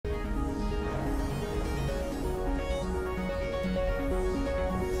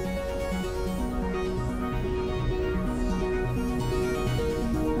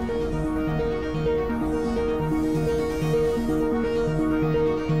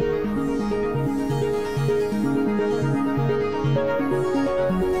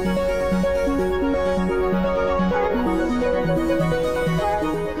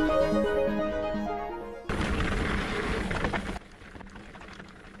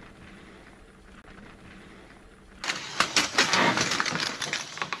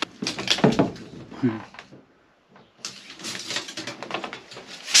Yeah.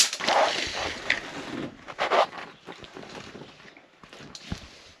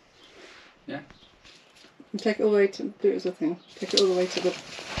 And take it all the way to do it as a thing. Take it all the way to the.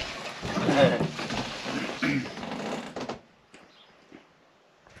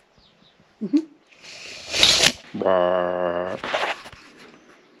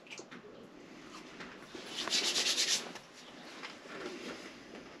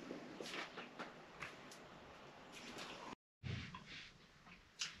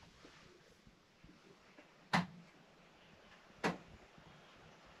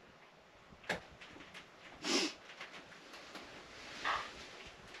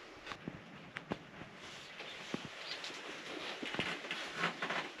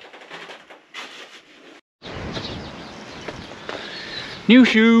 New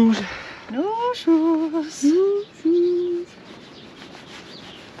shoes. No shoes. No shoes.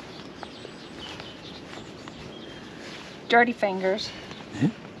 Dirty fingers.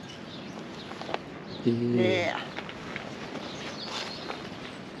 Yeah.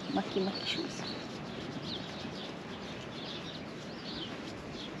 Mucky shoes.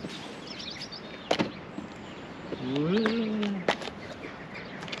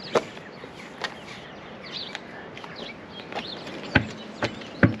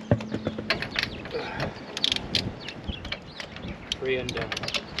 Three and down.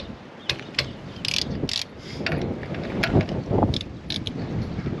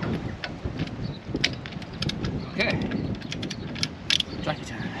 Okay. Jacket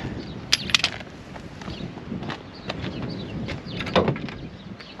time.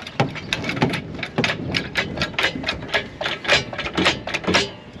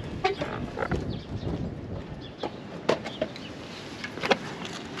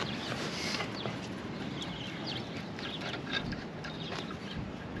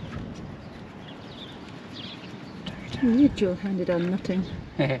 You're dual-handed on nutting.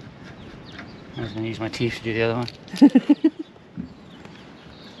 I was going to use my teeth to do the other one.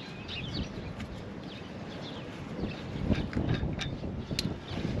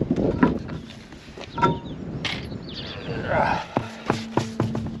 There we go.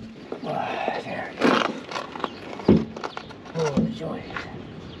 Oh, the joy.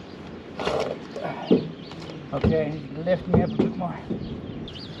 Okay, lift me up a bit more.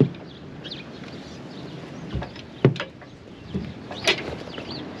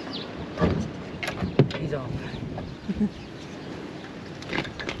 He's on.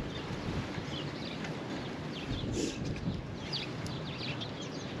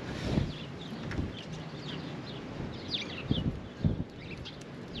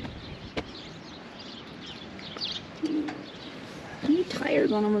 You're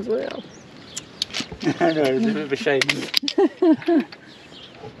tired on them as well. I know, it's a bit of a shame.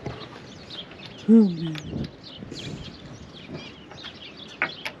 Oh man.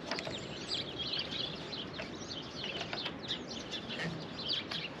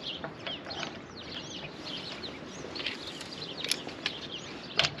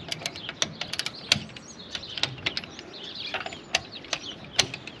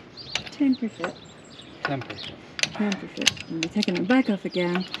 Temperature. Temperature. Temperature. And we're taking them back off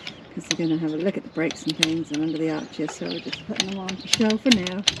again because we're going to have a look at the brakes and things and under the arches, so we're just putting them on for show for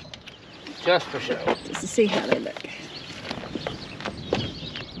now. Just for show. Just to see how they look.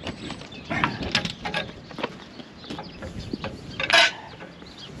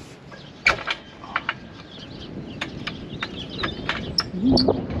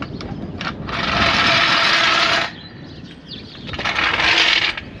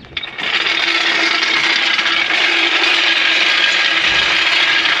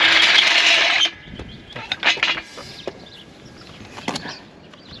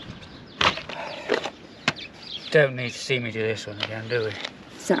 Don't need to see me do this one again, do we?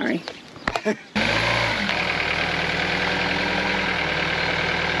 Sorry.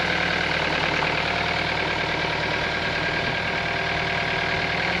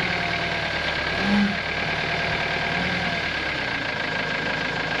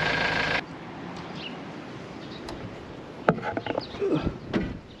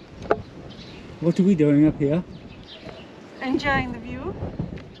 What are we doing up here? Enjoying the view.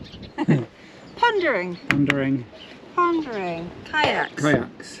 Pondering. Pondering. Kayaks.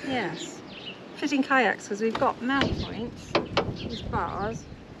 Kayaks. Yes. Fitting kayaks because we've got mount points, these bars.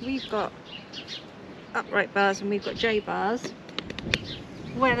 We've got upright bars and we've got J bars.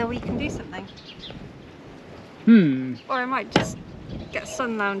 Whether we can do something. Or I might just get a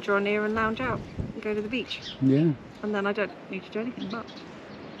sun lounger on here and lounge out and go to the beach. Yeah. And then I don't need to do anything but.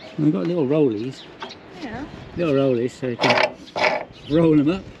 We've got little rollies. Yeah. Little rollies so you can roll them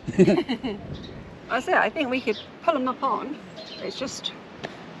up. That's it. I think we could pull them up on. It's just...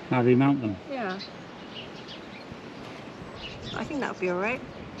 How do you mount them? Yeah. I think that'll be alright.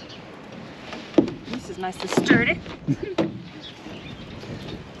 This is nice and sturdy.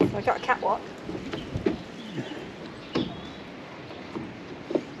 So I got a catwalk.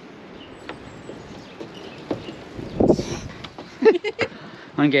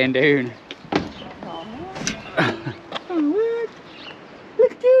 I'm getting down. Oh.